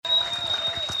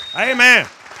Amen.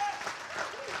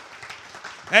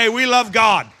 Hey, we love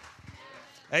God.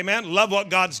 Amen. Love what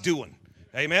God's doing.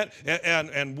 Amen.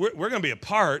 And we're going to be a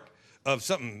part of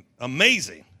something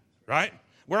amazing, right?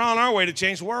 We're on our way to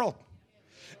change the world.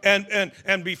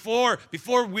 And before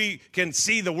we can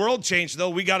see the world change, though,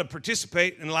 we got to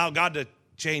participate and allow God to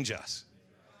change us.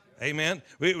 Amen.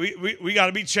 We got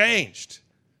to be changed.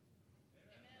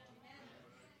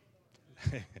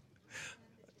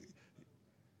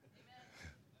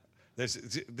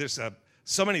 There's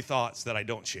so many thoughts that I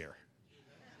don't share,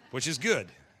 which is good.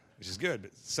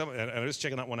 But and I'm just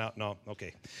checking that one out. No,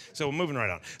 okay. So we're moving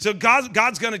right on. So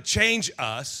God's going to change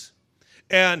us,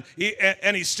 and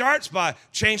he starts by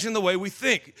changing the way we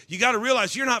think. You got to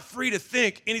realize you're not free to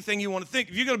think anything you want to think.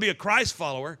 If you're going to be a Christ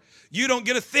follower, you don't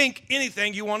get to think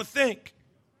anything you want to think.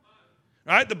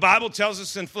 Right? The Bible tells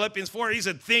us in Philippians 4, he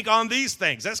said, think on these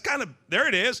things. That's kind of, there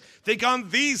it is. Think on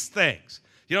these things.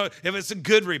 You know, if it's a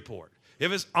good report,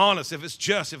 if it's honest, if it's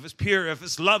just, if it's pure, if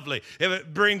it's lovely, if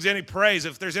it brings any praise,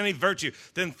 if there's any virtue,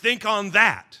 then think on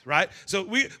that, right? So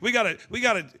we gotta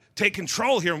take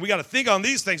control here, and we got to think on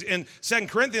these things. In 2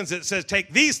 Corinthians, it says,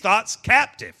 take these thoughts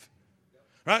captive.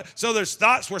 Right? So there's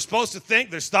thoughts we're supposed to think.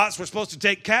 There's thoughts we're supposed to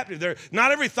take captive.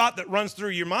 Not every thought that runs through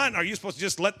your mind are you supposed to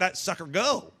just let that sucker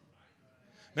go.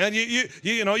 Man, you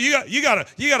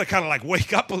gotta kind of like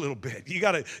wake up a little bit. You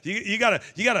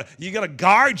gotta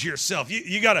guard yourself.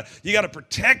 You gotta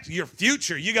protect your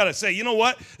future. You gotta say, you know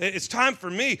what? It's time for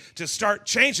me to start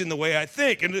changing the way I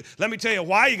think. And let me tell you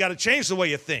why you gotta change the way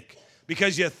you think.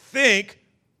 Because you think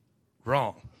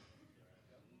wrong.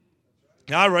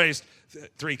 Now I raised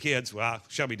 3 kids. Well,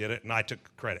 Shelby did it, and I took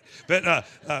credit. But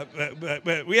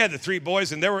we had the 3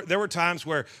 boys, and there were times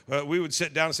where we would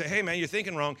sit down and say, "Hey, man, you're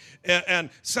thinking wrong." And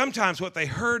sometimes what they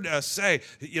heard us say,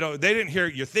 you know, they didn't hear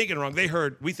 "you're thinking wrong." They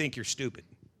heard, "We think you're stupid."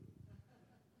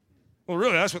 Well,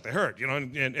 really, that's what they heard, you know.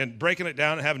 And breaking it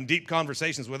down and having deep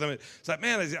conversations with them, it's like,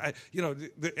 man, you know,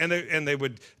 and they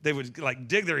would like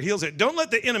dig their heels in. Don't let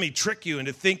the enemy trick you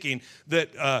into thinking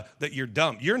that you're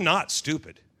dumb. You're not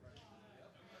stupid.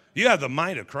 You have the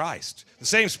mind of Christ. The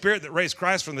same spirit that raised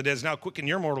Christ from the dead is now quick in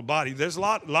your mortal body. There's a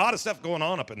lot of stuff going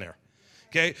on up in there.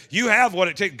 Okay? You have what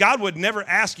it takes. God would never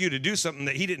ask you to do something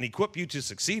that he didn't equip you to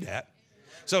succeed at.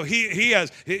 So he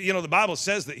has, you know, the Bible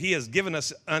says that he has given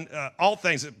us all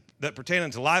things that pertain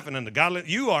unto life and unto godliness.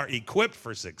 You are equipped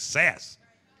for success.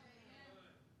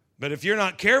 But if you're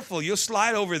not careful, you'll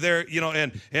slide over there, you know,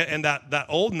 and that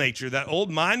old nature, that old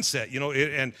mindset, you know,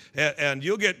 and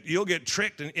you'll get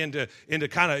tricked into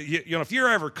kind of, you know, if you're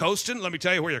ever coasting, let me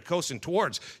tell you where you're coasting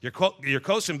towards. You're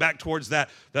coasting back towards the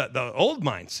old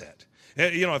mindset.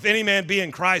 You know, if any man be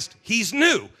in Christ, he's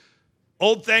new.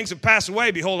 Old things have passed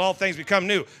away. Behold, all things become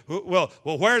new. Well,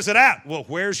 where's it at? Well,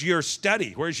 where's your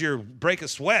study? Where's your break a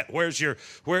sweat? Where's your,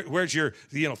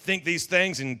 you know, think these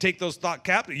things and take those thought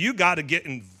captive? You got to get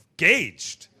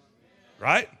engaged,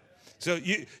 right? So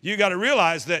you got to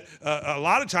realize that a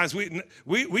lot of times we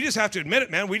just have to admit it,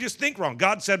 man. We just think wrong.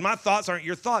 God said, my thoughts aren't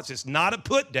your thoughts. It's not a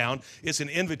put down. It's an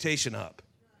invitation up.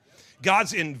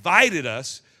 God's invited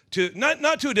us to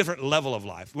not to a different level of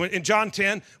life. In John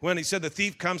 10, when he said the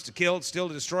thief comes to kill, steal,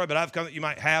 to destroy, but I've come that you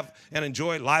might have and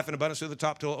enjoy life in abundance to the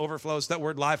top till it overflows. That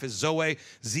word life is Zoe,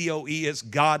 Z-O-E. It's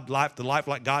God life, the life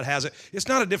like God has it. It's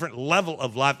not a different level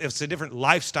of life. It's a different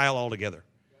lifestyle altogether.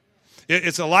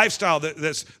 It's a lifestyle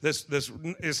doesn't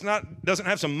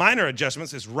have some minor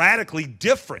adjustments. It's radically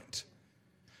different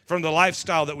from the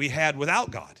lifestyle that we had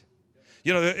without God.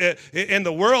 You know, in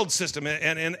the world system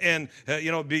and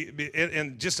you know,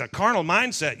 in just a carnal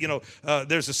mindset, you know,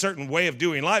 there's a certain way of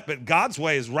doing life, but God's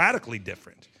way is radically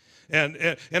different. And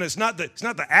it's not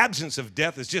the absence of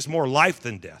death, it's just more life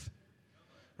than death.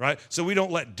 Right? So we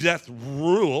don't let death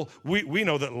rule. We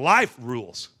know that life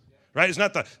rules. Right? It's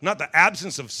not the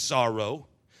absence of sorrow,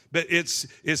 but it's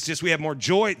just we have more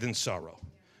joy than sorrow.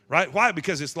 Right? Why?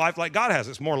 Because it's life like God has.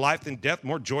 It's more life than death,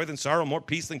 more joy than sorrow, more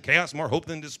peace than chaos, more hope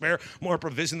than despair, more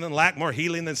provision than lack, more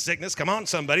healing than sickness. Come on,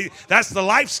 somebody. That's the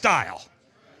lifestyle.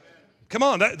 Come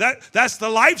on, that's the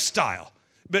lifestyle.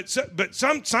 But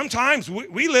sometimes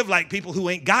we live like people who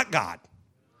ain't got God.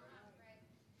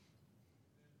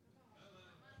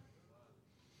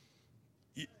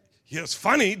 It's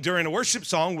funny, during a worship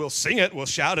song, we'll sing it, we'll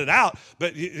shout it out,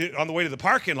 but on the way to the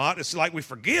parking lot, it's like we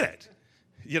forget it.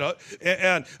 You know,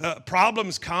 and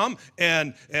problems come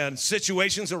and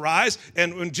situations arise,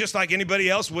 and just like anybody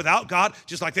else without God,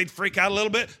 just like they'd freak out a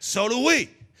little bit, so do we.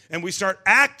 And we start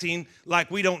acting like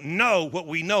we don't know what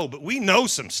we know, but we know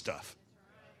some stuff.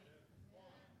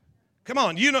 Come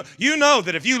on, you know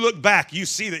that if you look back, you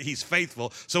see that he's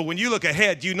faithful. So when you look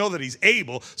ahead, you know that he's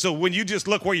able. So when you just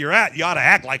look where you're at, you ought to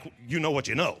act like you know what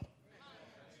you know.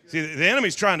 See, the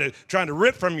enemy's trying to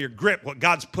rip from your grip what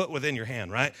God's put within your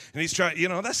hand, right? And he's trying,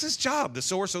 that's his job. The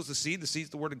sower sows the seed's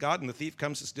the word of God, and the thief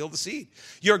comes to steal the seed.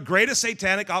 Your greatest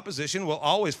satanic opposition will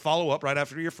always follow up right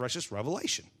after your freshest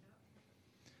revelation.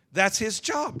 That's his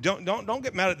job. Don't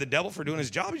get mad at the devil for doing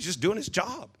his job. He's just doing his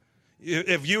job.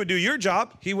 If you would do your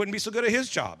job, he wouldn't be so good at his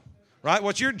job, right?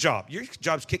 What's your job? Your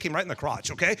job's kick him right in the crotch,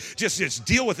 okay? Just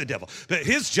deal with the devil. But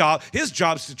his job is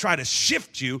to try to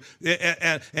shift you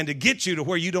and to get you to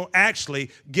where you don't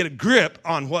actually get a grip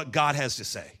on what God has to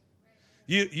say.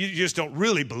 You just don't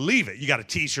really believe it. You got a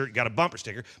T-shirt, you got a bumper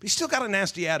sticker, but you still got a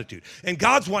nasty attitude. And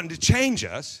God's wanting to change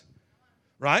us,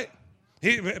 right?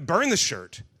 Burn the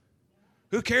shirt.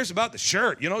 Who cares about the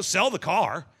shirt? Sell the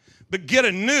car, but get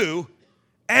a new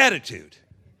attitude,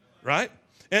 right?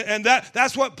 And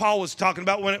that's what Paul was talking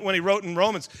about when he wrote in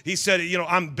Romans. He said,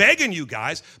 I'm begging you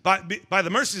guys by the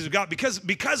mercies of God, because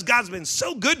God's been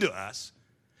so good to us,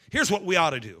 here's what we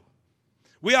ought to do.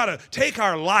 We ought to take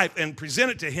our life and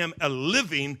present it to him a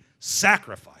living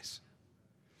sacrifice.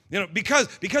 Because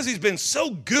he's been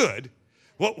so good,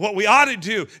 what we ought to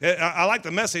do, I like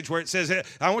the message where it says,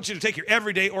 I want you to take your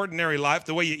everyday, ordinary life,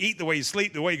 the way you eat, the way you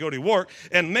sleep, the way you go to work,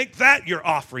 and make that your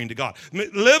offering to God.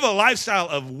 Live a lifestyle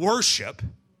of worship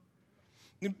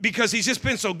because he's just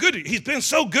been so good to you. He's been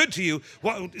so good to you.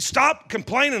 Stop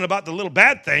complaining about the little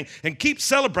bad thing and keep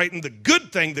celebrating the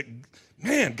good thing that,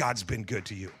 man, God's been good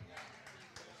to you.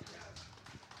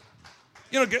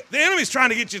 The enemy's trying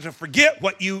to get you to forget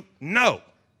what you know.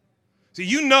 See,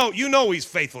 you know he's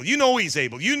faithful. You know he's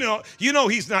able. You know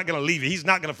he's not going to leave you. He's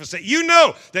not going to forsake you. You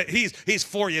know that he's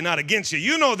for you, not against you.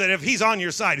 You know that if he's on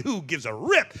your side, who gives a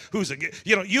rip? But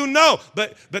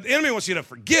the enemy wants you to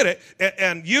forget it,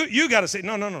 and you got to say,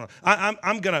 no.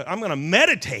 I'm gonna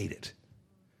meditate it.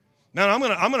 Now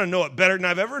I'm gonna know it better than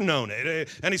I've ever known it.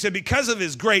 And he said, because of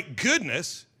his great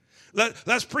goodness,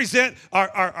 let's present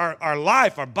our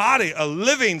life, our body, a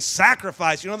living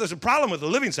sacrifice. There's a problem with a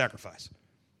living sacrifice.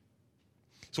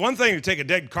 It's one thing to take a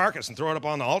dead carcass and throw it up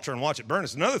on the altar and watch it burn.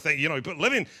 It's another thing, you put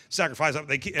living sacrifice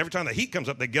up. Every time the heat comes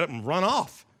up, they get up and run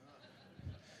off.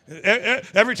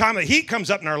 Every time the heat comes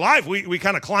up in our life, we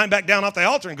kind of climb back down off the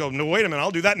altar and go, no, wait a minute,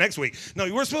 I'll do that next week. No,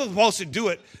 we're supposed to do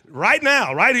it right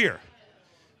now, right here.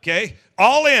 Okay?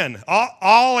 All in.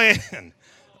 All in.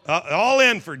 All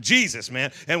in for Jesus,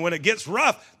 man. And when it gets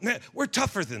rough, man, we're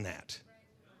tougher than that.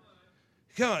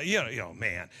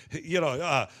 Man,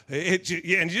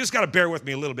 and you just got to bear with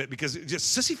me a little bit because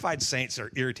just sissified saints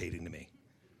are irritating to me.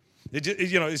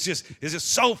 It's just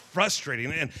so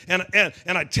frustrating. And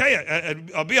I tell you,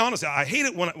 I'll be honest, I hate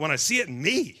it when I see it in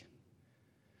me.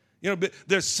 But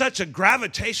there's such a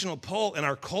gravitational pull in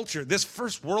our culture. This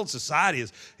first world society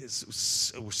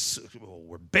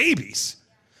we're babies.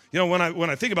 When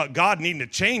I think about God needing to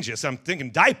change us, I'm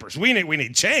thinking diapers. We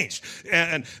need change,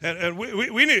 and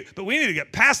we need to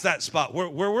get past that spot where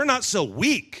we're not so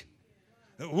weak.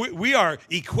 We are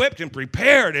equipped and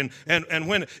prepared, and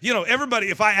when everybody.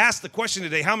 If I ask the question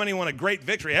today, how many want a great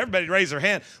victory? Everybody raise their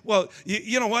hand. Well,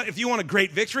 you know what? If you want a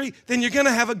great victory, then you're going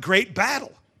to have a great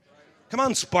battle. Come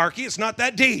on, Sparky, it's not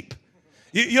that deep.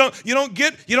 You don't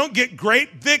get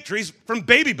great victories from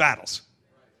baby battles.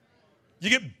 You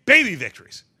get baby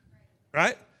victories.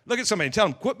 Right? Look at somebody and tell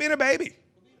them, quit being a baby.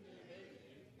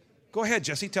 Go ahead,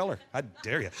 Jesse, tell her. I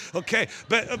dare you. Okay,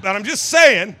 but I'm just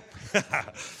saying,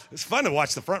 it's fun to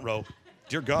watch the front row.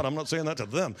 Dear God, I'm not saying that to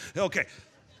them. Okay.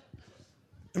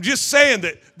 I'm just saying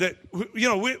that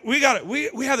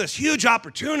we have this huge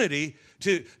opportunity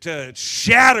to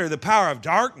shatter the power of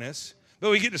darkness, but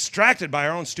we get distracted by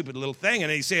our own stupid little thing.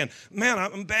 And he's saying, man,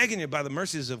 I'm begging you by the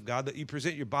mercies of God that you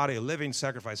present your body a living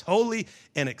sacrifice, holy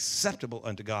and acceptable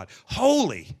unto God.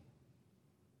 Holy.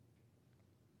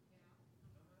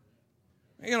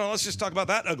 Let's just talk about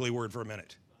that ugly word for a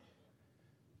minute.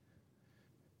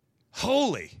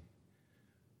 Holy.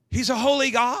 He's a holy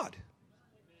God.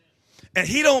 And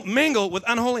he don't mingle with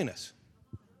unholiness.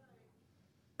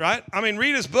 Right?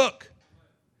 Read his book.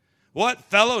 What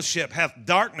fellowship hath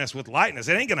darkness with lightness?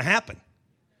 It ain't going to happen.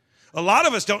 A lot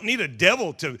of us don't need a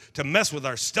devil to mess with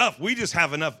our stuff. We just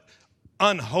have enough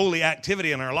unholy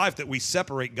activity in our life that we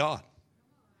separate God.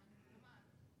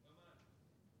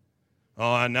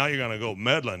 Oh, and now you're going to go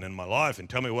meddling in my life and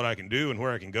tell me what I can do and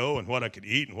where I can go and what I can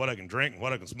eat and what I can drink and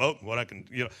what I can smoke and what I can,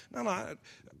 No, I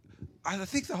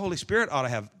think the Holy Spirit ought to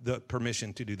have the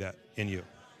permission to do that in you.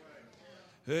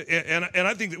 And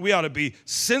I think that we ought to be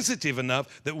sensitive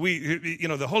enough that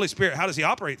the Holy Spirit, how does he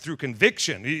operate? Through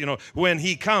conviction. When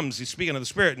he comes, he's speaking of the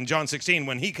Spirit in John 16,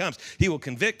 when he comes, he will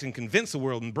convict and convince the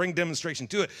world and bring demonstration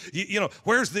to it.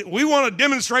 We want a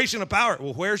demonstration of power.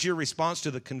 Well, where's your response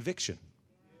to the conviction?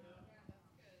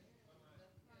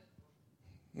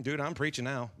 Dude, I'm preaching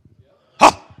now.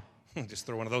 Ha! Just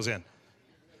throw one of those in.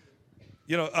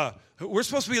 We're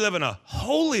supposed to be living a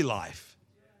holy life.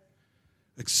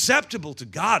 Acceptable to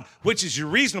God, which is your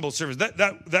reasonable service.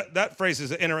 That phrase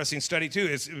is an interesting study too.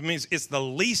 It means it's the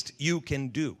least you can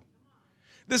do.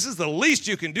 This is the least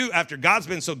you can do after God's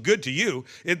been so good to you.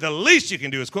 The least you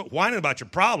can do is quit whining about your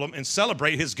problem and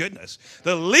celebrate his goodness.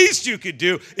 The least you could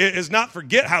do is not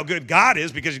forget how good God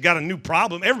is because you got a new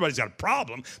problem. Everybody's got a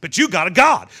problem, but you got a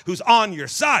God who's on your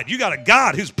side. You got a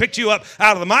God who's picked you up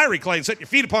out of the miry clay and set your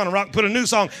feet upon a rock, put a new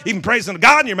song, even praising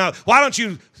God in your mouth. Why don't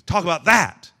you talk about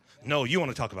that? No, you want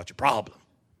to talk about your problem.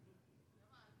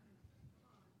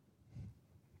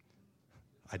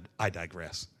 I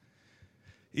digress.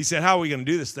 He said, how are we going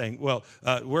to do this thing? Well,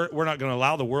 we're not going to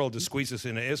allow the world to squeeze us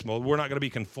into its mold. We're not going to be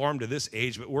conformed to this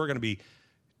age, but we're going to be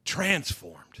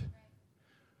transformed.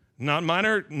 Not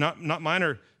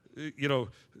minor,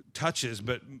 touches,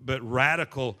 but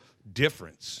radical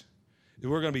difference.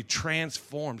 We're going to be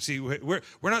transformed. See, we're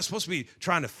not supposed to be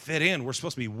trying to fit in. We're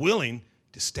supposed to be willing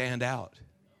to stand out.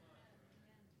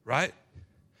 Right?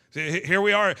 Here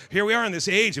we are in this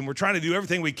age, and we're trying to do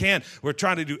everything we can. We're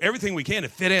trying to do everything we can to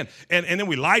fit in, and then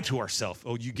we lie to ourselves.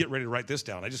 Oh, you get ready to write this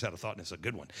down. I just had a thought, and it's a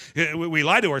good one. We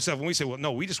lie to ourselves, and we say, well,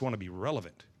 no, we just want to be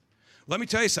relevant. Let me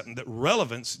tell you something, that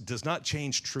relevance does not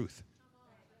change truth.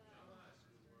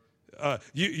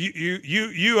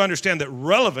 You understand that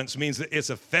relevance means that it's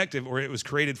effective or it was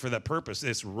created for that purpose.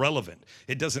 It's relevant.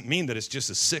 It doesn't mean that it's just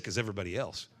as sick as everybody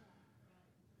else.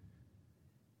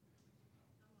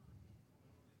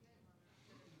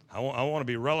 I want to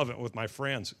be relevant with my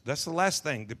friends. That's the last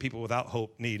thing that people without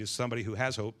hope need, is somebody who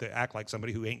has hope that act like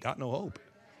somebody who ain't got no hope.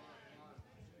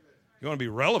 You want to be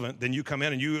relevant, then you come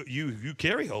in and you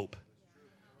carry hope.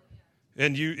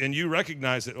 And you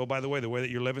recognize that, oh, by the way that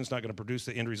you're living is not going to produce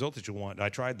the end result that you want. I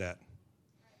tried that.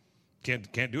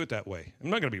 Can't do it that way. I'm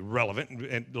not going to be relevant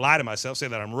and lie to myself, say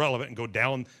that I'm relevant and go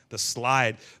down the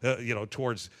slide,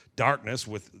 towards darkness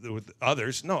with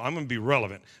others. No, I'm going to be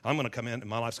relevant. I'm going to come in and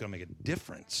my life's going to make a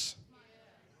difference.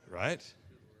 Right?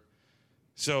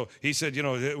 So he said,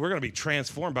 we're going to be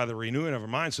transformed by the renewing of our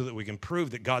minds so that we can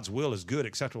prove that God's will is good,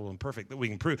 acceptable, and perfect. That we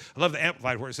can prove. I love the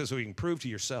Amplified where it says so we can prove to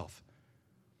yourself.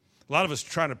 A lot of us are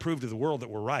trying to prove to the world that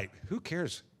we're right. Who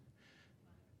cares?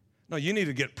 No, you need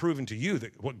to get proven to you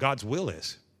that what God's will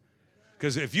is.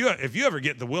 Because if you ever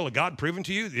get the will of God proven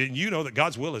to you, and you know that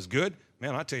God's will is good,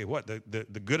 man, I tell you what,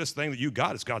 the goodest thing that you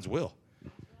got is God's will.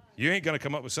 You ain't going to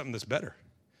come up with something that's better.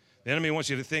 The enemy wants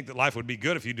you to think that life would be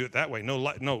good if you do it that way. No,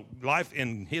 life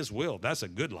in his will, that's a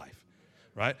good life.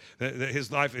 Right? His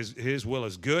will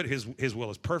is good. His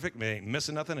will is perfect. It ain't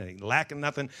missing nothing. It ain't lacking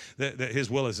nothing. That his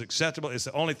will is acceptable. It's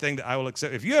the only thing that I will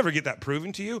accept. If you ever get that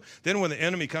proven to you, then when the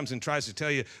enemy comes and tries to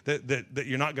tell you that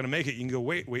you're not going to make it, you can go,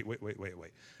 wait.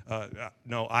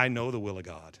 No, I know the will of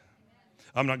God.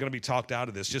 I'm not going to be talked out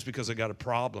of this just because I got a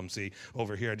problem,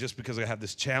 over here, just because I have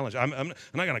this challenge. I'm not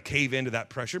going to cave into that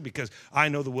pressure because I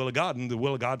know the will of God, and the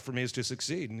will of God for me is to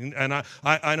succeed. And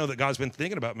I know that God's been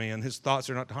thinking about me, and his thoughts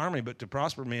are not to harm me, but to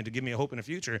prosper me and to give me a hope in the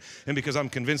future. And because I'm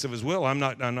convinced of his will, I'm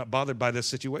not bothered by this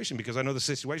situation because I know the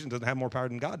situation doesn't have more power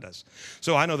than God does.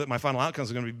 So I know that my final outcomes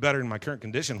are going to be better than my current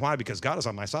condition. Why? Because God is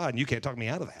on my side, and you can't talk me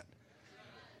out of that.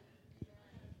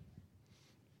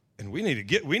 And we need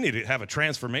to have a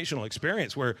transformational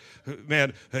experience where,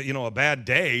 man, a bad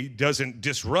day doesn't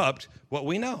disrupt what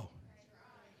we know.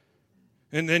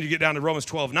 And then you get down to Romans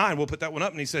 12:9. We'll put that one up.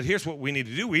 And he said, here's what we need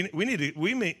to do. We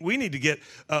need to get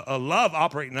a love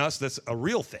operating in us that's a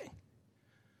real thing.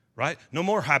 Right? No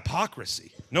more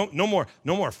hypocrisy. No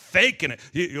more faking it.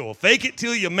 You'll fake it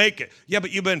till you make it. Yeah, but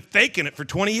you've been faking it for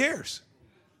 20 years.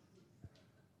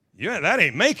 Yeah, that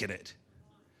ain't making it.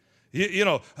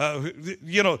 The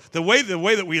way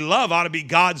that we love ought to be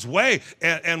God's way,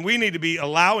 and we need to be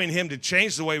allowing him to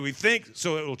change the way we think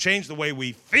so it will change the way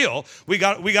we feel. We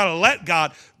got to let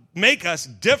God make us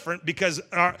different because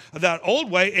that old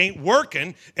way ain't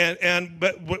working,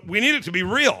 but we need it to be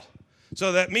real.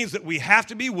 So that means that we have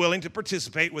to be willing to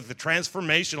participate with the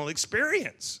transformational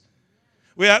experience.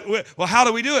 Well, how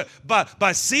do we do it?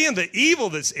 By seeing the evil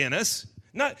that's in us.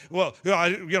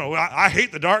 I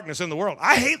hate the darkness in the world.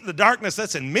 I hate the darkness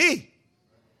that's in me.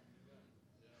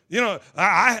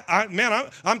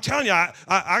 I'm telling you,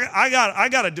 I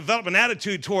got to develop an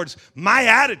attitude towards my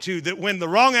attitude that when the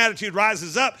wrong attitude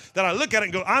rises up, that I look at it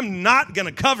and go, I'm not going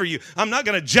to cover you. I'm not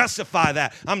going to justify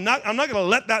that. I'm not going to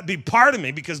let that be part of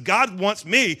me because God wants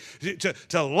me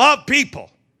to love people.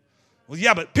 Well,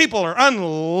 yeah, but people are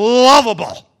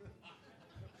unlovable.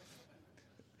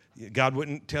 God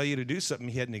wouldn't tell you to do something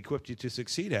he hadn't equipped you to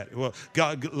succeed at. Well,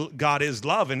 God is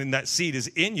love, and that seed is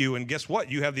in you, and guess what?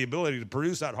 You have the ability to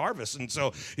produce that harvest. And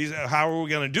so how are we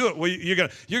going to do it? Well, you're going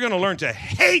to learn to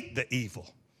hate the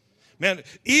evil. Man,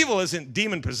 evil isn't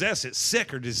demon-possessed. It's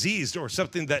sick or diseased or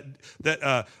something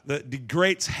that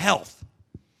degrades health.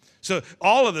 So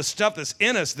all of the stuff that's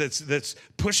in us that's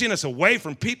pushing us away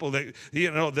from people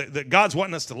that God's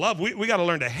wanting us to love, we got to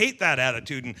learn to hate that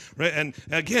attitude. And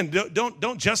again,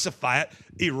 don't justify it,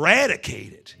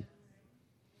 eradicate it.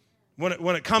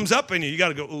 When it comes up in you, you got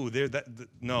to go, ooh,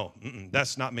 no,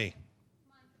 that's not me.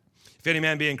 If any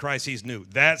man be in Christ, he's new.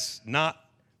 That's not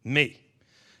me.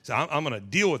 So I'm going to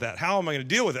deal with that. How am I going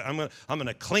to deal with it? I'm going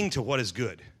to cling to what is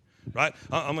good. Right?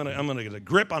 I'm gonna get a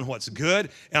grip on what's good,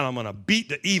 and I'm gonna beat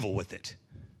the evil with it.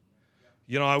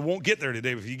 I won't get there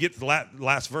today, but if you get to the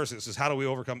last verse, it says, how do we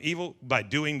overcome evil? By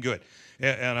doing good.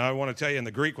 And I want to tell you in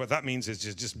the Greek, what that means is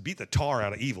just beat the tar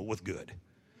out of evil with good.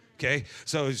 Okay?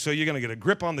 So you're going to get a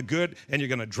grip on the good, and you're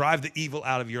going to drive the evil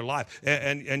out of your life,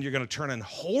 and you're going to turn in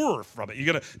horror from it.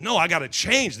 You're going to, no, I got to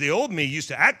change. The old me used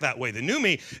to act that way. The new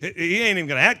me, he ain't even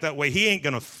going to act that way. He ain't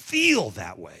going to feel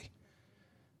that way.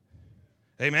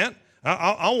 Amen?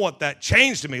 I want that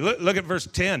changed to me. Look at verse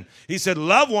 10. He said,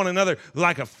 love one another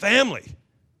like a family.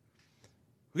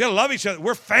 We got to love each other.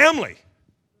 We're family.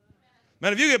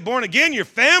 Man, if you get born again, you're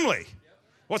family.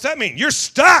 What's that mean? You're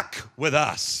stuck with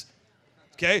us.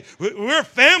 Okay? We're a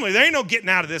family. There ain't no getting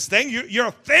out of this thing. You're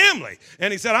a family.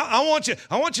 And he said, I want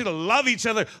you to love each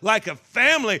other like a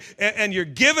family. And you're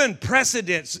giving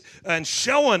precedence and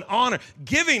showing honor.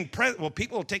 Well,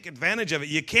 people will take advantage of it.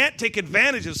 You can't take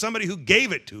advantage of somebody who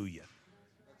gave it to you.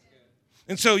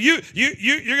 And so you're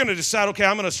going to decide, okay,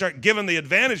 I'm going to start giving the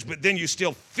advantage, but then you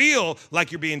still feel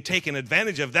like you're being taken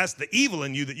advantage of. That's the evil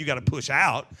in you that you got to push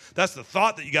out. That's the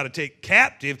thought that you got to take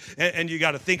captive, and you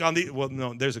got to think on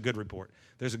no, there's a good report.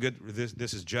 There's a good,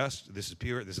 this is just, this is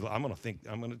pure, I'm going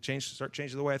to start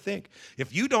changing the way I think.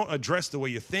 If you don't address the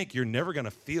way you think, you're never going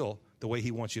to feel the way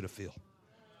he wants you to feel.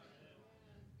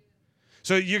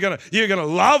 So you're going to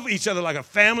love each other like a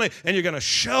family, and you're going to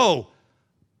show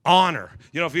honor.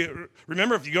 If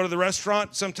you go to the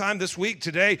restaurant sometime this week,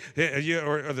 today,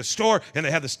 or the store, and they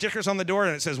have the stickers on the door,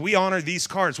 and it says, we honor these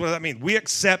cards. What does that mean? We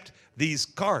accept these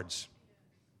cards.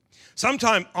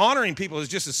 Sometimes honoring people is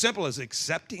just as simple as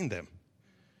accepting them.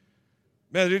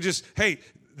 Man, they're just, hey,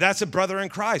 that's a brother in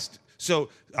Christ. So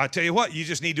I tell you what, you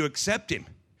just need to accept him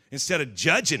instead of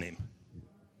judging him.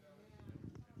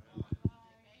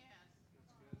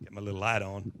 Get my little light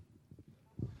on.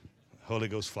 Holy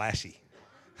Ghost flashy.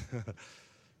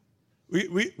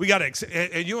 we got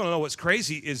to, and you want to know what's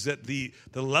crazy is that the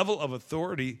level of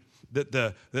authority that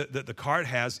the card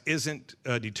has isn't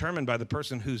determined by the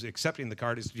person who's accepting the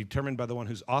card. It's determined by the one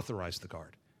who's authorized the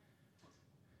card.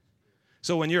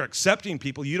 So when you're accepting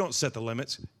people, you don't set the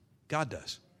limits. God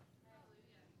does.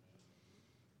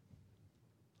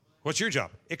 What's your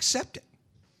job? Accept it.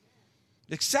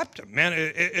 Accept them. Man,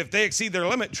 if they exceed their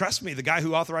limit, trust me, the guy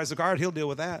who authorized the card, he'll deal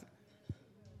with that.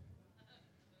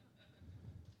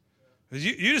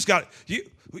 You just got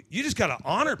to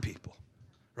honor people.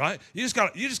 Right? You just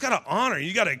got to honor,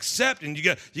 you got to accept, and you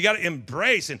got to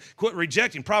embrace and quit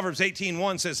rejecting. Proverbs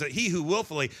 18:1 says that he who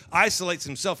willfully isolates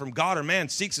himself from God or man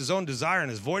seeks his own desire and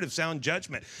is void of sound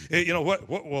judgment.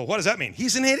 What does that mean?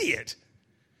 He's an idiot.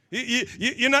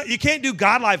 You can't do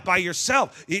God life by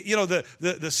yourself.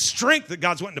 The strength that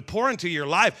God's wanting to pour into your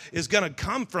life is going to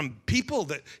come from people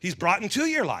that he's brought into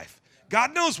your life.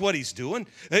 God knows what he's doing.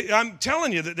 I'm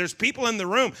telling you that there's people in the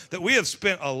room that we have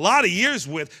spent a lot of years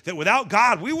with that without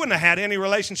God, we wouldn't have had any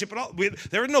relationship at all.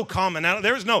 There was no commonality.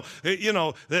 There was no,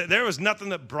 there was nothing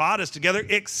that brought us together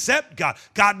except God.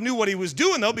 God knew what he was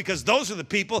doing, though, because those are the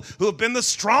people who have been the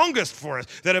strongest for us,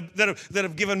 that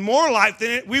have given more life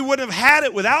than it. We wouldn't have had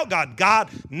it without God. God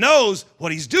knows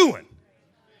what he's doing.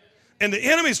 And the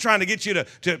enemy's trying to get you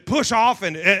to push off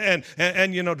and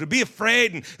to be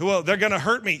afraid and, well, they're going to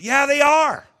hurt me. Yeah, they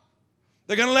are.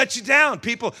 They're going to let you down.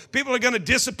 People are going to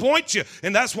disappoint you.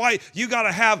 And that's why you got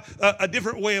to have a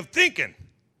different way of thinking,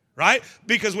 right?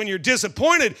 Because when you're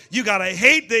disappointed, you got to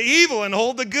hate the evil and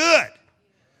hold the good.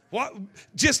 What?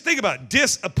 Just think about it.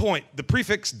 Disappoint. The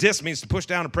prefix dis means to push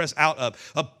down and press out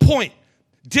of. Appoint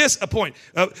Disappoint.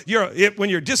 When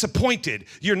you're disappointed,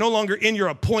 you're no longer in your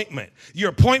appointment. Your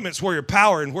appointment's where your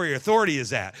power and where your authority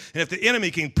is at. And if the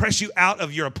enemy can press you out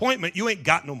of your appointment, you ain't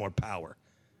got no more power.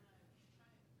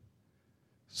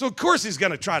 So, of course, he's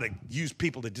going to try to use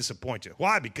people to disappoint you.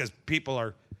 Why? Because people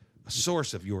are a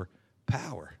source of your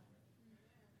power.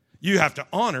 You have to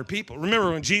honor people.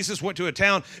 Remember when Jesus went to a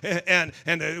town, and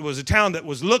it was a town that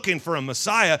was looking for a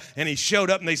Messiah, and he showed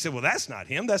up, and they said, well, that's not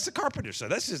him. That's the carpenter's son.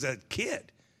 That's just a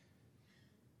kid.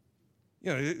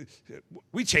 You know,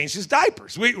 we changed his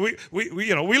diapers. We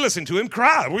listened to him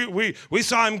cry. We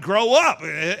saw him grow up,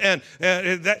 and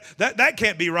that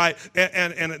can't be right.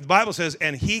 And the Bible says,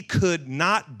 and he could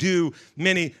not do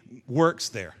many works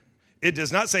there. It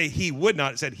does not say he would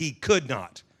not. It said he could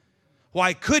not.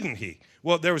 Why couldn't he?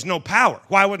 Well, there was no power.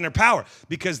 Why wasn't there power?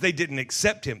 Because they didn't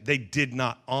accept him. They did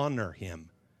not honor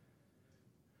him.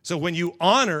 So when you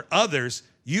honor others,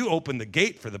 you open the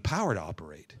gate for the power to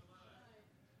operate.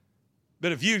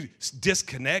 But if you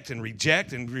disconnect and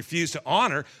reject and refuse to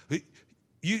honor,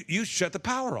 you shut the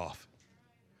power off.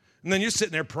 And then you're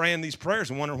sitting there praying these prayers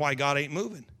and wondering why God ain't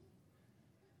moving.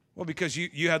 Well, because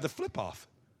you have the flip off.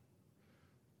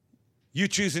 You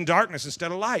choosing darkness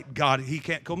instead of light. God, he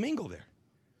can't commingle there.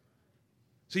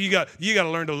 So you got to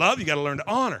learn to love. You got to learn to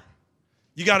honor.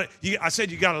 I said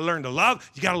you got to learn to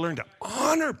love. You got to learn to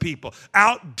honor people,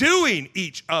 outdoing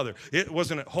each other. It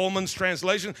wasn't it Holman's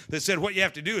translation that said what you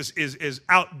have to do is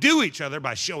outdo each other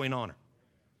by showing honor.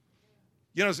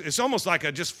 You know, it's almost like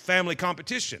a just family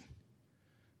competition.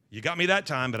 You got me that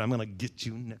time, but I'm going to get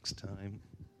you next time.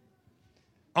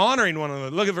 Honoring one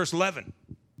another. Look at verse 11.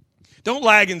 Don't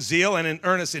lag in zeal and in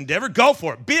earnest endeavor. Go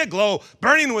for it. Be aglow,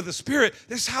 burning with the Spirit.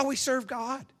 This is how we serve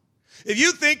God. If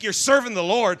you think you're serving the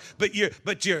Lord, but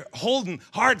you're holding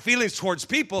hard feelings towards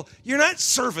people, you're not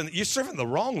serving. You're serving the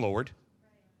wrong Lord.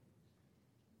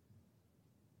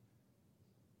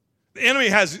 The enemy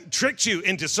has tricked you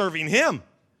into serving him.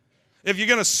 If you're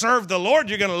going to serve the Lord,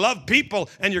 you're going to love people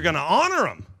and you're going to honor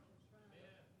them.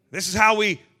 This is how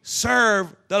we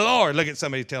serve the Lord. Look at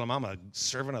somebody, tell them, I'm a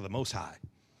servant of the Most High.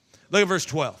 Look at verse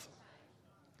 12.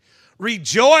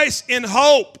 Rejoice in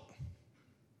hope.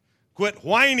 Quit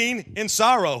whining in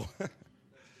sorrow.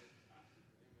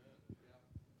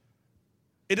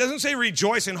 It doesn't say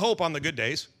rejoice in hope on the good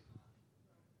days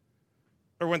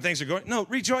or when things are going. No,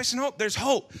 rejoice in hope. There's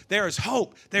hope. There is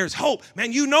hope. There's hope.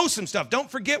 Man, you know some stuff. Don't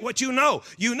forget what you know.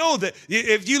 You know that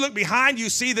if you look behind, you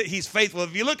see that he's faithful.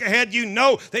 If you look ahead, you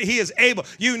know that he is able.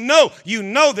 You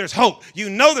know there's hope. You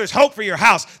know there's hope for your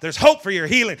house. There's hope for your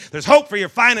healing. There's hope for your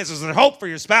finances. There's hope for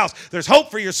your spouse. There's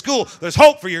hope for your school. There's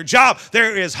hope for your job.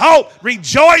 There is hope.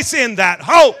 Rejoice in that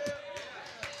hope.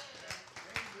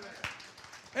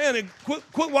 And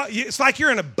it's like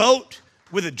you're in a boat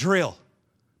with a drill.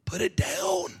 Put it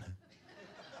down.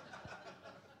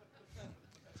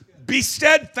 Be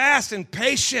steadfast and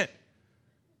patient.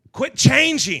 Quit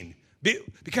changing.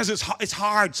 Because it's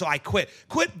hard, so I quit.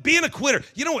 Quit being a quitter.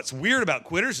 You know what's weird about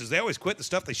quitters is they always quit the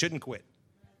stuff they shouldn't quit.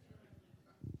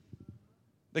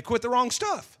 They quit the wrong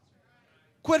stuff.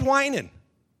 Quit whining.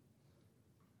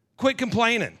 Quit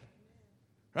complaining.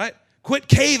 Right? Quit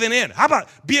caving in. How about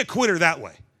be a quitter that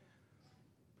way?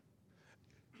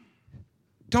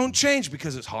 Don't change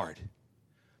because it's hard.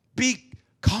 Be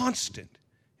constant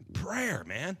in prayer,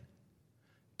 man.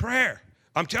 Prayer.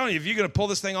 I'm telling you, if you're going to pull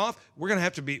this thing off, we're going to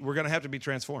have to be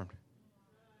transformed.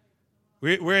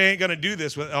 We ain't going to do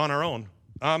this on our own.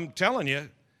 I'm telling you,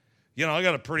 I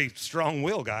got a pretty strong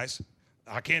will, guys.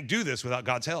 I can't do this without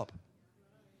God's help.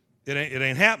 It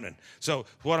ain't happening. So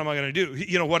what am I going to do?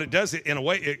 You know what it does? In a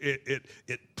way,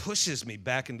 it pushes me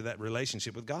back into that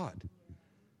relationship with God.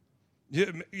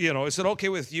 Is it okay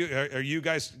with you? Are you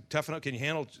guys tough enough? Can you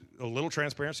handle a little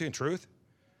transparency and truth?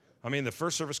 I mean, the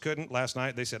first service couldn't. Last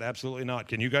night, they said, absolutely not.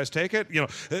 Can you guys take it?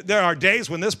 There are days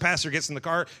when this pastor gets in the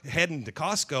car heading to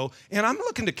Costco, and I'm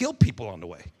looking to kill people on the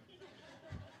way.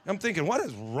 I'm thinking, what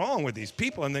is wrong with these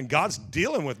people? And then God's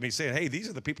dealing with me saying, hey, these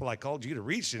are the people I called you to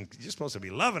reach, and you're supposed to be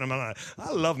loving them. And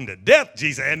I love them to death,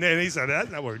 Jesus. And then he said, that's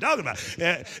not what we're talking about.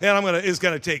 And it's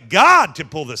going to take God to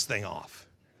pull this thing off.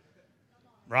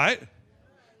 Right?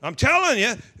 I'm telling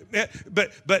you,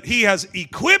 but he has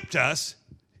equipped us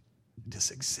to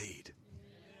succeed.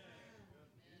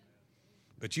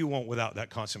 But you won't without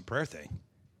that constant prayer thing.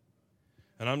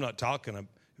 And I'm not talking,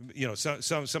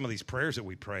 some of these prayers that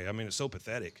we pray, I mean, it's so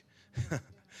pathetic.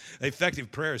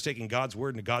 Effective prayer is taking God's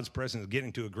word into God's presence and getting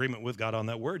into agreement with God on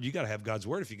that word. You got to have God's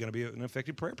word if you're going to be an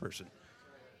effective prayer person.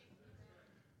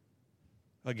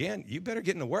 Again, you better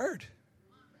get in the word.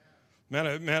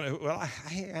 Man, well,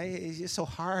 it's just so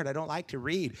hard. I don't like to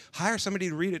read. Hire somebody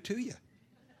to read it to you.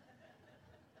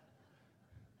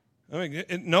 I mean,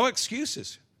 no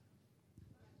excuses.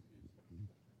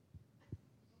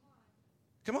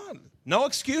 Come on, no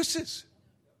excuses.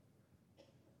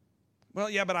 Well,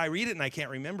 yeah, but I read it and I can't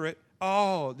remember it.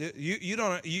 Oh,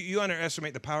 you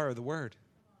underestimate the power of the word.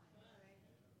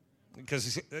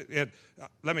 Because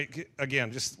let me,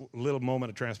 again, just a little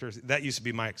moment of transparency. That used to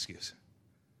be my excuse.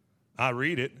 I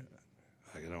read it,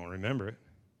 I don't remember it.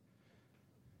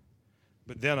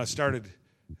 But then I started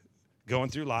going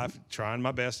through life, trying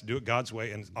my best to do it God's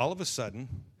way, and all of a sudden,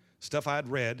 stuff I had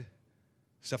read,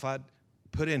 stuff I'd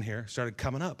put in here started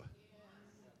coming up.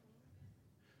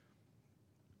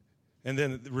 And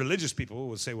then the religious people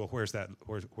would say, well, where's that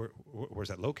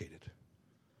located?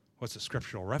 What's the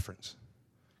scriptural reference?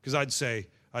 Because I'd say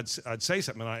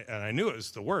something, and I knew it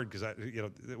was the word, because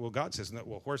God says,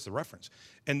 well, where's the reference?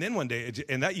 And then one day,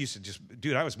 and that used to just,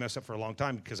 dude, I was messed up for a long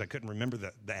time because I couldn't remember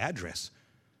the address.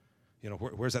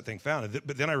 Where's that thing found?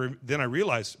 But then I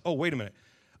realized, oh, wait a minute,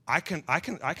 I can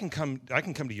come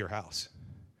to your house.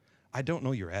 I don't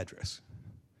know your address,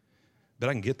 but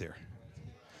I can get there.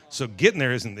 So getting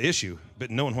there isn't the issue,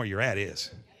 but knowing where you're at is.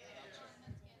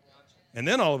 And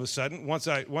then all of a sudden, once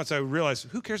I realized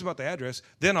who cares about the address,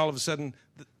 then all of a sudden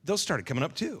those started coming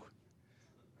up too.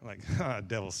 I'm like,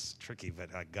 devil's tricky,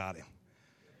 but I got him.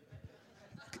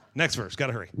 Next verse, got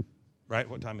to hurry. Right?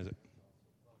 What time is it?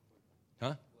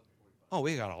 Huh? Oh,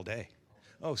 we got all day.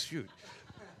 Oh, shoot.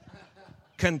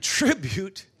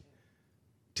 Contribute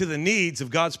to the needs of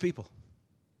God's people.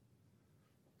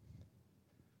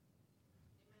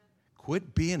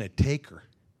 Quit being a taker.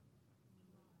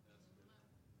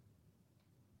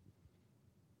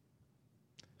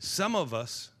 Some of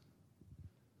us,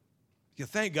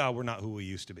 thank God we're not who we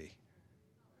used to be.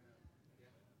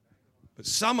 But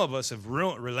some of us have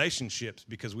ruined relationships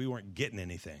because we weren't getting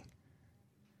anything.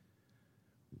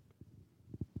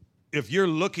 If you're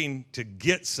looking to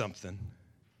get something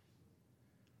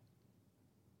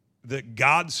that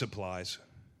God supplies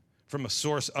from a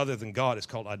source other than God, it's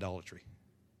called idolatry.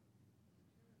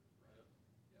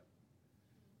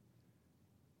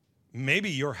 Maybe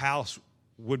your house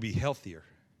would be healthier.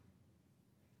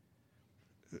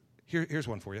 Here's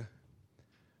one for you.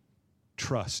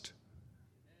 Trust.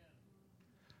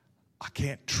 I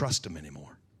can't trust them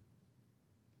anymore.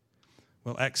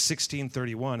 Well, Acts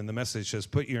 16:31 in the message says,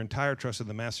 put your entire trust in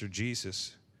the Master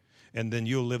Jesus, and then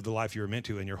you'll live the life you were meant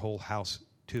to, and your whole house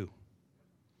too.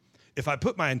 If I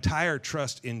put my entire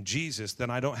trust in Jesus, then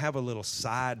I don't have a little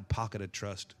side pocket of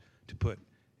trust to put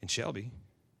in Shelby.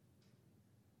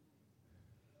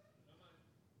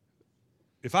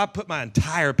 If I put my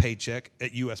entire paycheck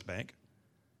at U.S. Bank,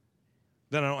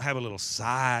 then I don't have a little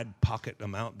side pocket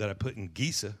amount that I put in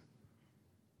Giza.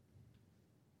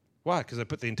 Why? Because I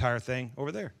put the entire thing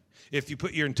over there. If you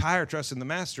put your entire trust in the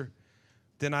Master,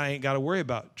 then I ain't got to worry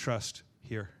about trust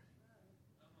here.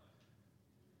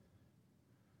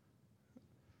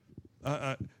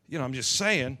 I'm just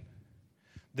saying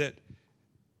that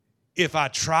if I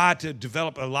try to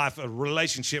develop a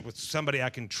relationship with somebody I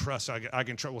can trust, I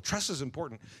can trust. Well, trust is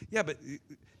important. Yeah, but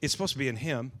it's supposed to be in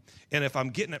Him. And if I'm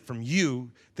getting it from you,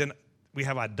 then we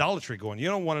have idolatry going. You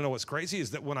don't want to know what's crazy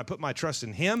is that when I put my trust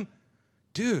in Him,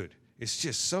 dude, it's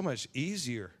just so much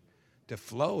easier to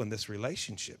flow in this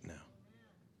relationship now.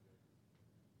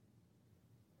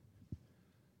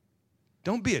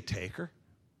 Don't be a taker.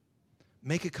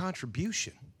 Make a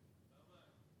contribution.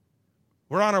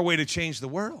 We're on our way to change the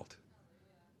world.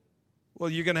 Well,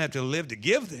 you're going to have to live to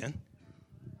give then.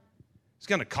 It's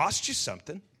going to cost you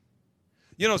something.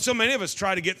 So many of us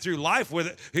try to get through life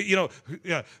with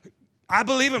it. I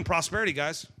believe in prosperity,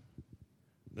 guys.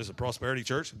 This is a prosperity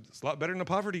church. It's a lot better than a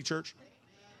poverty church.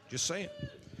 Just saying.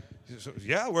 So,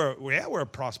 we're a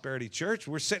prosperity church.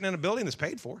 We're sitting in a building that's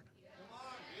paid for.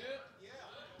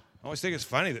 I always think it's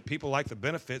funny that people like the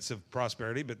benefits of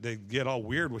prosperity, but they get all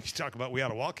weird when you talk about we ought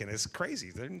to walk in it. It's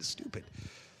crazy. They're stupid.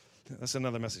 That's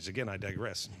another message. Again, I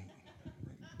digress.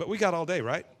 But we got all day,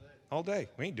 right? All day.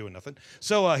 We ain't doing nothing.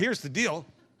 So here's the deal.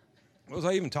 What was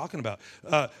I even talking about?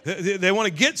 They want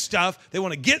to get stuff. They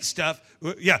want to get stuff.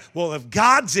 Yeah, well, if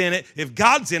God's in it,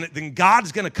 then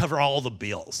God's going to cover all the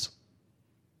bills.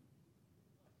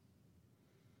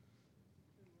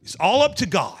 It's all up to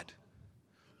God.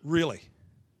 Really.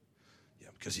 Yeah,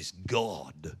 because He's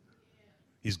God.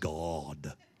 He's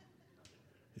God.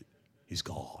 He's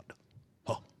God.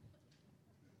 Huh.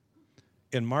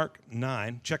 In Mark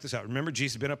 9, check this out. Remember,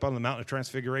 Jesus has been up on the mountain of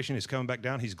transfiguration. He's coming back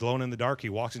down. He's glowing in the dark. He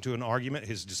walks into an argument.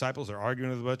 His disciples are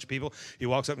arguing with a bunch of people. He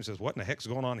walks up and says, what in the heck's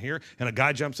going on here? And a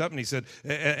guy jumps up and he said,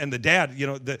 and the dad,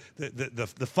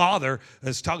 the father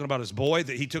is talking about his boy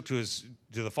that he took to his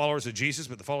to the followers of Jesus,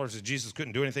 but the followers of Jesus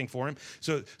couldn't do anything for him.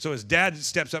 So his dad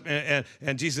steps up, and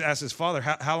Jesus asks his father,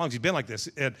 how long has he been like this?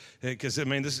 Because I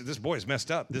mean, this boy is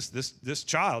messed up. This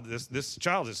child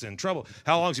is in trouble.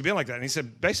 How long has he been like that? And he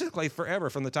said, basically forever,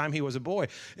 from the time he was a boy.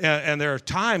 And there are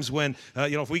times when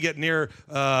if we get near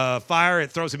fire,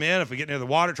 it throws him in. If we get near the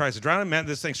water, it tries to drown him. Man,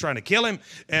 this thing's trying to kill him.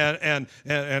 And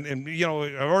I've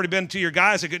already been to your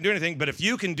guys. I couldn't do anything. But if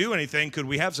you can do anything, could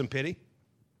we have some pity?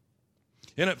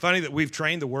 Isn't it funny that we've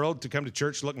trained the world to come to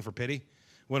church looking for pity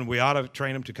when we ought to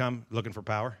train them to come looking for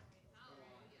power?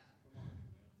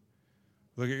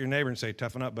 Look at your neighbor and say,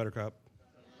 toughen up, buttercup.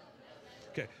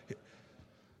 Okay.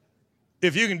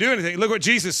 If you can do anything, look what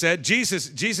Jesus said.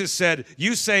 Jesus said,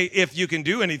 you say if you can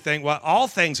do anything, well, all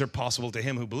things are possible to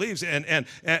him who believes. And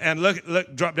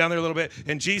look, drop down there a little bit.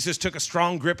 And Jesus took a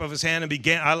strong grip of his hand and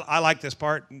began, I like this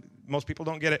part. Most people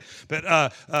don't get it,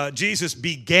 but Jesus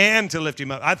began to lift him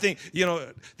up. I think,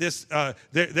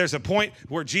 there's a point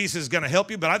where Jesus is going to help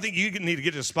you, but I think you need to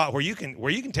get to a spot where you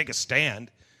can take a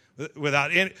stand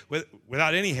without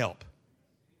any help.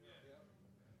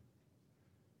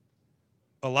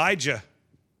 Elijah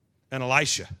and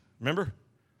Elisha. Remember?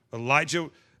 Elijah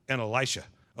and Elisha.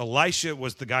 Elisha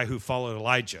was the guy who followed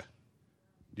Elijah.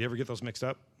 Do you ever get those mixed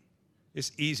up?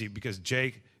 It's easy because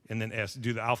J and then S.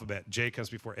 Do the alphabet. J comes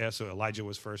before S, so Elijah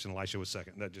was first and Elisha was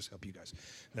second. That just help you guys.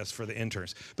 That's for the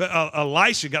interns. But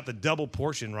Elisha got the double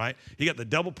portion, right? He got the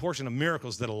double portion of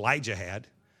miracles that Elijah had.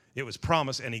 It was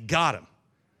promised, and he got them.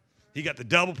 He got the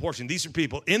double portion. These are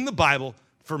people in the Bible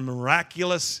for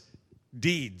miraculous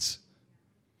deeds.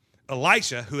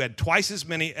 Elisha, who had twice as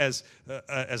many as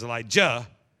Elijah,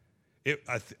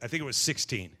 I think it was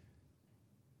 16.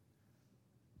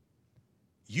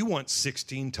 You want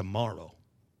 16 tomorrow.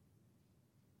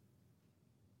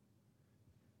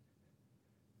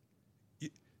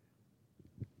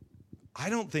 I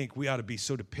don't think we ought to be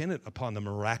so dependent upon the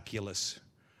miraculous.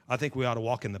 I think we ought to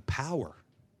walk in the power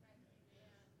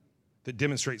that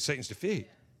demonstrates Satan's defeat.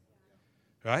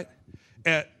 Right?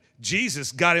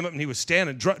 Jesus got him up and he was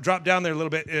standing, dropped down there a little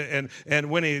bit, and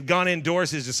when he had gone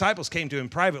indoors, his disciples came to him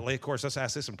privately. Of course, let's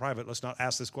ask this in private. Let's not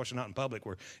ask this question out in public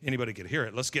where anybody could hear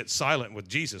it. Let's get silent with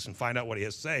Jesus and find out what he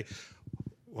has to say.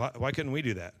 Why couldn't we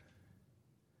do that?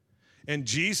 And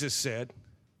Jesus said,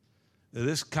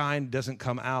 this kind doesn't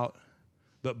come out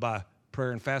but by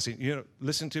prayer and fasting.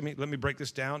 Listen to me. Let me break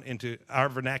this down into our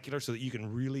vernacular so that you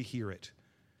can really hear it.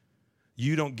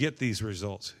 You don't get these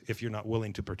results if you're not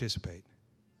willing to participate.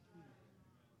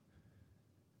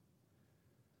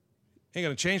 Ain't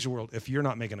going to change the world if you're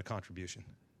not making a contribution.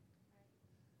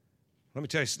 Let me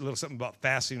tell you a little something about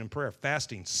fasting and prayer.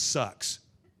 Fasting sucks.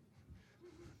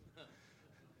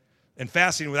 And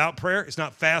fasting without prayer, it's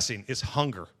not fasting, it's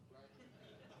hunger.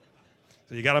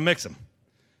 So you got to mix them.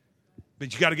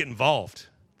 But you got to get involved.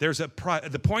 There's a price.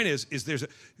 The point is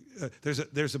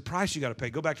there's a price you got to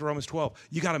pay. Go back to Romans 12.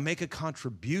 You got to make a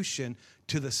contribution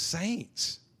to the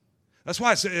saints. That's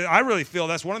why I really feel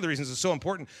that's one of the reasons it's so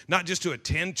important, not just to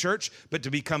attend church, but to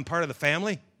become part of the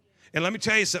family. And let me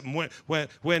tell you something.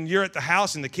 When you're at the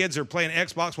house and the kids are playing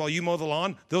Xbox while you mow the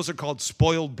lawn, those are called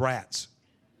spoiled brats.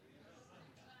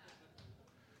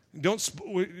 Don't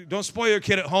spoil your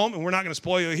kid at home, and we're not going to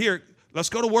spoil you here. Let's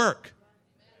go to work.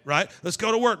 Right? Let's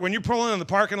go to work. When you're pulling in the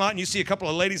parking lot and you see a couple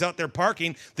of ladies out there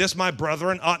parking, this, my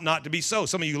brethren, ought not to be so.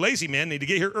 Some of you lazy men need to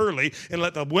get here early and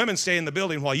let the women stay in the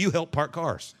building while you help park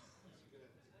cars.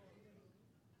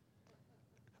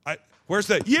 Where's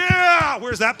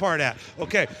that part at?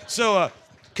 Okay, so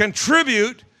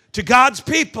contribute to God's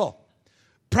people.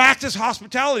 Practice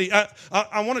hospitality.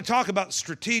 I want to talk about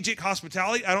strategic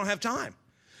hospitality. I don't have time.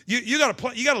 You got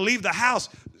to leave the house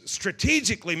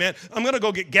strategically, man. I'm going to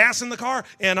go get gas in the car,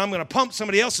 and I'm going to pump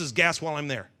somebody else's gas while I'm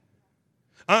there.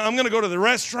 I'm going to go to the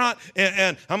restaurant,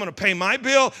 and I'm going to pay my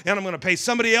bill, and I'm going to pay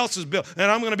somebody else's bill. And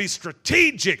I'm going to be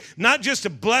strategic, not just to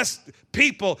bless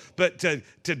people, but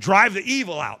to drive the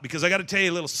evil out. Because I got to tell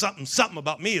you a little something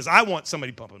about me is I want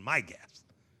somebody pumping my gas.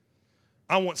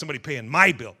 I want somebody paying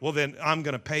my bill. Well, then I'm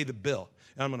going to pay the bill,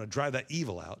 and I'm going to drive that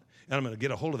evil out, and I'm going to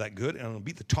get a hold of that good, and I'm going to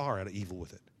beat the tar out of evil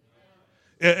with it.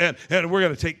 And we're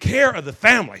going to take care of the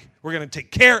family. We're going to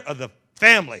take care of the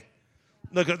family.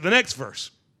 Look at the next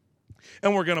verse.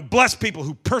 And we're going to bless people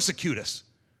who persecute us.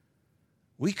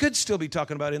 We could still be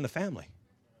talking about in the family.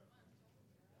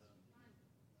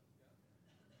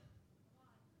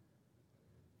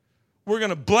 We're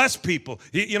going to bless people.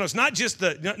 It's not just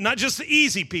the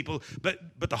easy people, but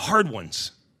the hard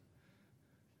ones.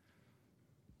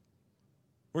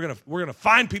 We're going to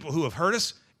find people who have hurt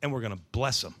us, and we're going to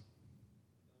bless them.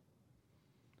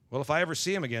 Well, if I ever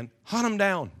see them again, hunt them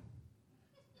down.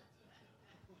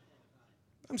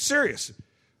 I'm serious.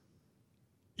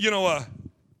 You know,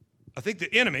 I think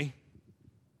the enemy,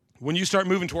 when you start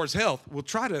moving towards health, will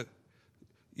try to,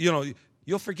 you know,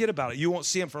 you'll forget about it. You won't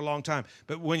see them for a long time.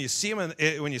 But when you see them,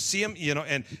 you know,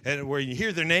 and where you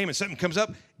hear their name and something comes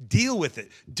up, deal with it.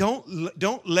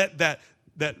 Don't let that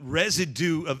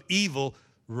residue of evil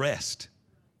rest.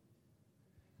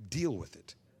 Deal with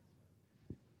it.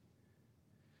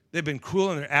 They've been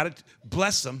cruel in their attitude.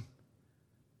 Bless them.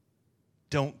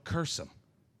 Don't curse them.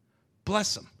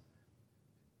 Bless them.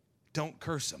 Don't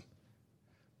curse them.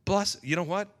 Bless. You know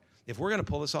what? If we're going to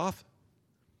pull this off,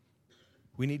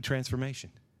 we need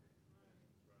transformation.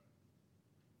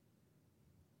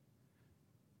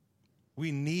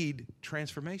 We need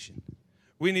transformation.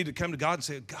 We need to come to God and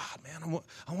say, God, man,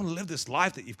 I want to live this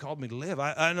life that you've called me to live.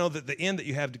 I know that the end that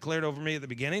you have declared over me at the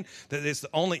beginning, that it's the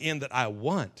only end that I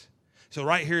want. So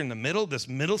right here in the middle, this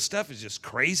middle stuff is just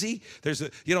crazy. There's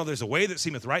a way that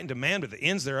seemeth right unto man, but the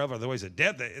ends thereof are the ways of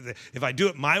death. If I do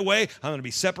it my way, I'm going to be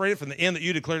separated from the end that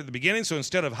you declared at the beginning. So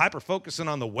instead of hyper-focusing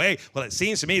on the way, well, it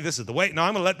seems to me this is the way. No,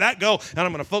 I'm going to let that go, and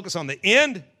I'm going to focus on the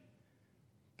end.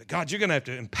 But God, you're going to have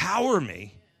to empower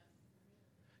me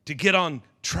to get on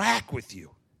track with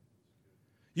you.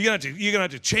 You're going to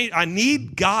have to change. I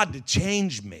need God to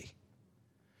change me.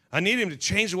 I need him to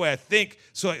change the way I think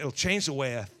so it'll change the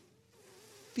way I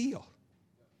feel.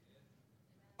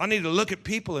 I need to look at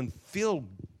people and feel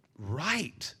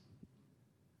right.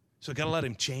 So I got to let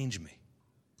him change me.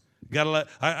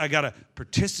 I got to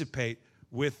participate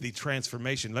with the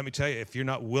transformation. Let me tell you, if you're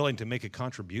not willing to make a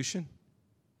contribution,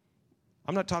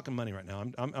 I'm not talking money right now.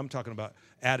 I'm talking about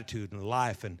attitude and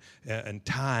life and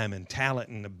time and talent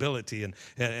and ability and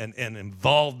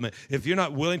involvement. If you're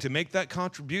not willing to make that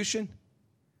contribution,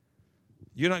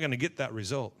 you're not going to get that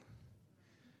result.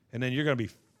 And then you're going to be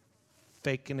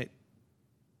faking it,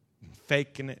 and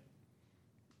faking it,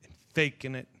 and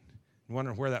faking it, and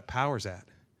wondering where that power's at.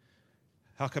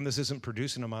 How come this isn't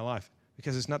producing in my life?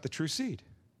 Because it's not the true seed.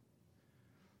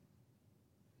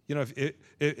 You know,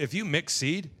 if you mix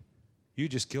seed, you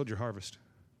just killed your harvest.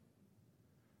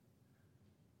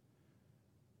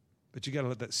 But you got to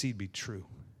let that seed be true.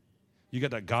 You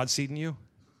got that God seed in you,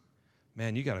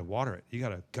 man, you got to water it. You got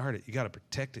to guard it. You got to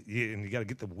protect it. And you got to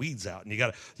get the weeds out. And you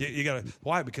got to,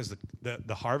 why? Because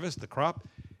the harvest, the crop,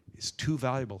 is too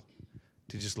valuable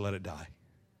to just let it die.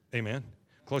 Amen.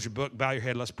 Close your book, bow your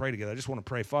head, let's pray together. I just want to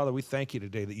pray. Father, we thank you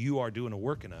today that you are doing a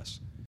work in us.